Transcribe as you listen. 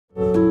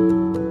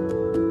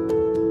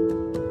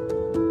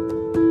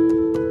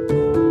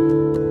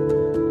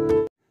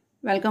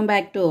Welcome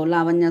back to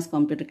Lavanya's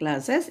computer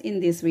classes. In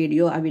this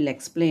video, I will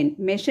explain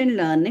Machine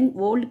Learning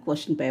Old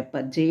Question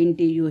Paper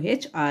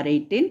JNTUH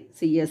R18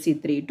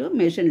 CSE 32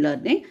 Machine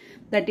Learning.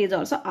 That is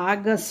also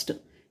August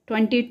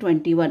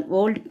 2021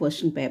 Old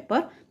Question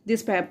Paper.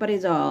 This paper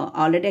is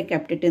already I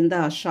kept it in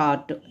the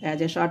short. As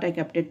a short, I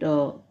kept it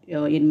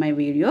in my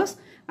videos.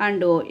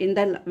 And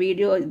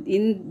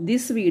in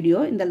this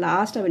video, in the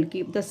last, I will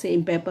keep the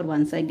same paper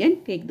once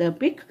again. Take the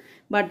pick.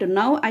 But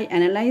now I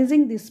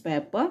analyzing this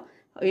paper.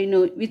 You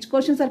know which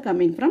questions are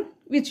coming from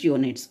which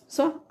units.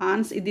 So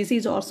this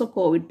is also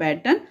COVID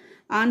pattern.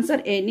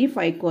 Answer any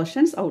 5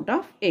 questions out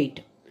of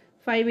 8.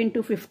 5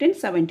 into 15,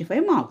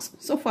 75 marks.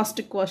 So first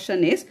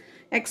question is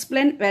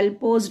explain well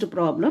posed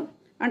problem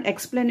and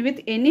explain with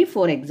any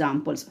 4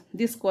 examples.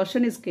 This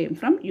question came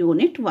from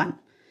unit 1.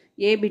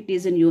 A bit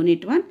is in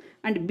unit 1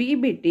 and B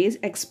bit is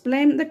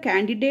explain the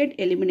candidate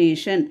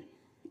elimination.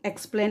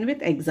 Explain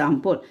with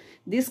example.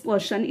 This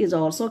question is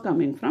also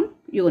coming from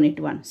unit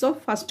 1. So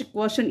first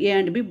question A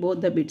and B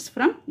both the bits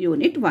from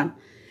unit 1.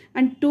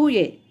 And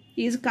 2A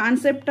is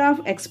concept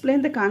of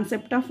explain the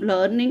concept of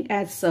learning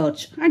as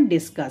search and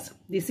discuss.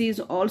 This is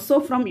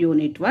also from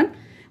unit 1.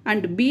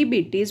 And B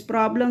bit is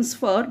problems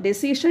for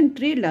decision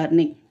tree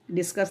learning.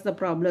 Discuss the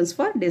problems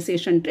for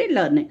decision tree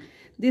learning.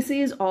 This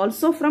is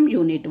also from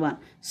unit 1.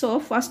 So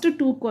first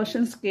 2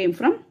 questions came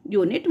from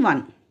unit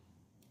 1.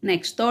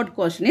 Next third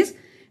question is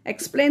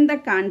explain the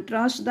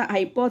contrast the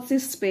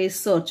hypothesis space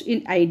search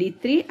in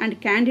ID3 and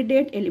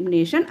candidate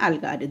elimination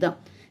algorithm.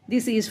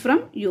 This is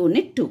from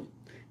unit 2.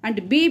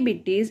 And B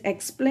bit is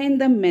explain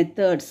the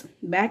methods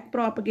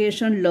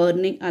backpropagation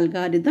learning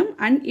algorithm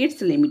and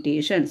its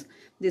limitations.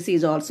 This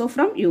is also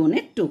from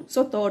unit 2.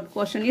 So third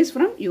question is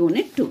from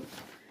unit 2.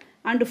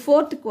 And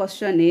fourth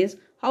question is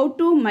how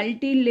to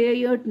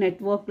multi-layered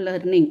network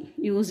learning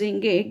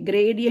using a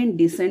gradient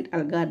descent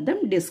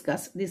algorithm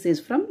discuss. This is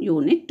from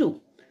unit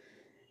 2.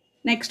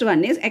 Next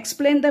one is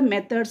explain the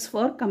methods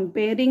for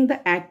comparing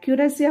the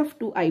accuracy of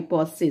 2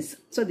 hypotheses.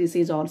 So this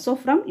is also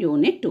from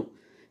unit 2.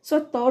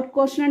 So third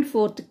question and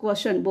fourth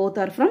question both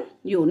are from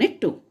unit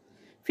 2.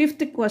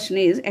 Fifth question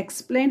is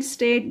explain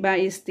state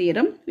bias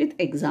theorem with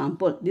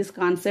example. This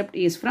concept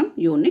is from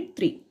unit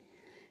 3.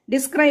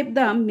 Describe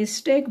the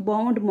mistake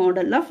bound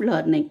model of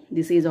learning.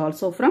 This is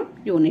also from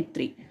unit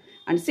 3.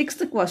 And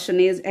sixth question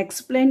is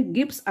explain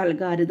Gibbs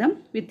algorithm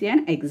with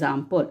an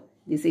example.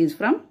 This is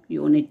from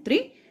unit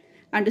 3.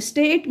 And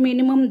state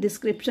minimum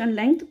description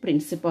length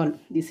principle.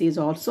 This is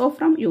also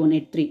from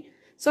unit 3.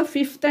 So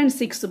 5th and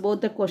 6th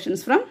both the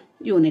questions from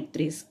unit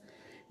 3s.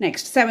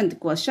 Next 7th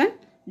question.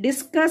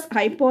 Discuss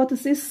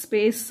hypothesis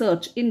space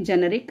search in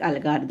generic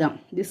algorithm.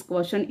 This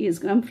question is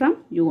come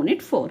from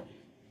unit 4.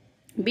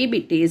 B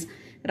bit is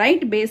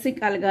write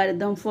basic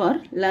algorithm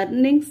for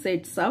learning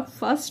sets of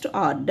first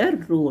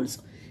order rules.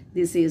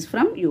 This is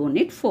from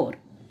unit 4.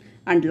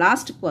 And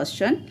last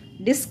question.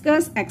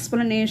 Discuss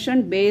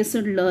explanation based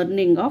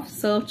learning of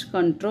search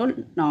control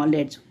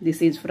knowledge.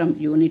 This is from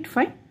unit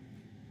 5.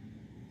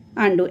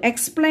 And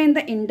explain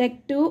the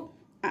inductive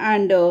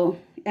and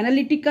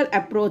analytical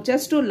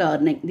approaches to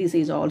learning. This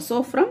is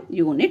also from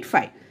unit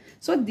 5.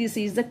 So this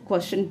is the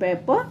question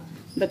paper.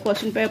 The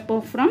question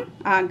paper from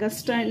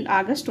August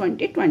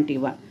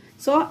 2021.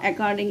 So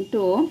according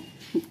to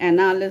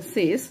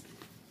analysis,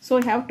 so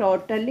we have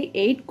totally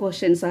 8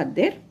 questions are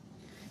there.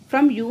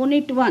 From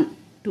unit 1,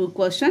 2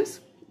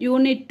 questions.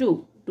 Unit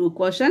 2, 2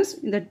 questions.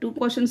 In the 2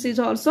 questions is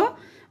also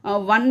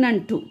 1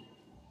 and 2.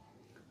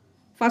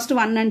 First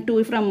 1 and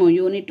 2 from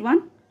unit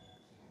 1.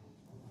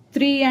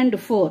 3 and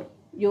 4,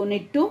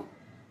 unit 2.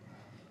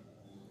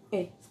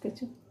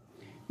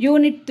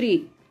 Unit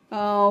 3,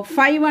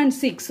 5 and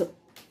 6.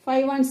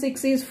 5 and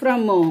 6 is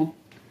from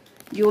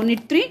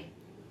unit 3.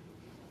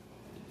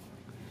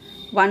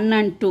 1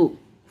 and 2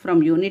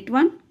 from unit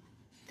 1.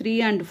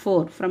 3 and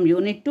 4 from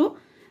unit 2.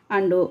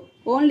 And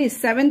only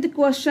 7th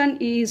question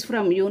is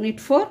from unit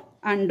 4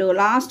 and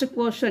last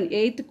question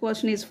 8th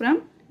question is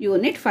from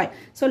unit 5.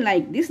 So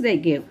like this they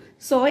gave.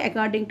 So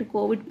according to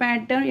COVID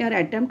pattern you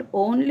attempt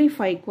only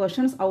 5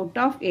 questions out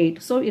of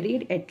 8. So we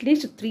read at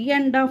least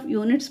 3.5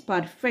 units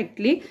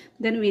perfectly.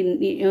 Then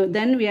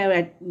we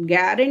have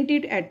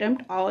guaranteed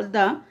attempt all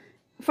the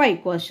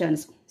 5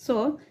 questions.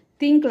 So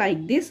think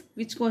like this,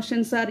 which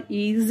questions are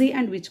easy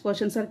and which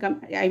questions are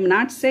I am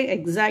not say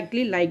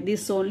exactly like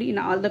this only in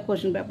all the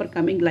question paper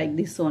coming like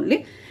this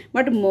only,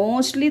 but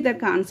mostly the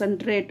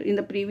concentrate in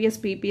the previous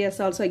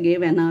PPS also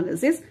gave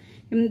analysis.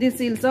 In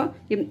this also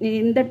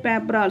in that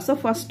paper also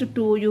first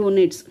 2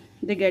 units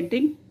they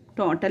getting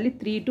totally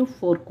 3 to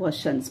 4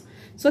 questions.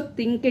 So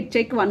think it,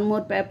 check one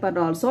more paper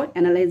also,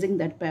 analyzing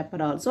that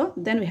paper also.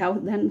 Then we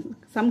have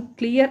some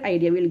clear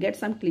idea. We'll get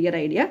some clear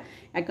idea.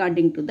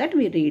 According to that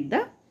we read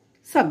the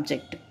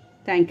subject.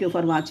 Thank you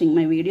for watching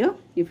my video.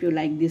 If you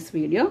like this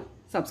video,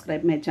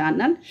 subscribe my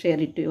channel, share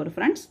it to your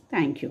friends.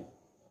 Thank you.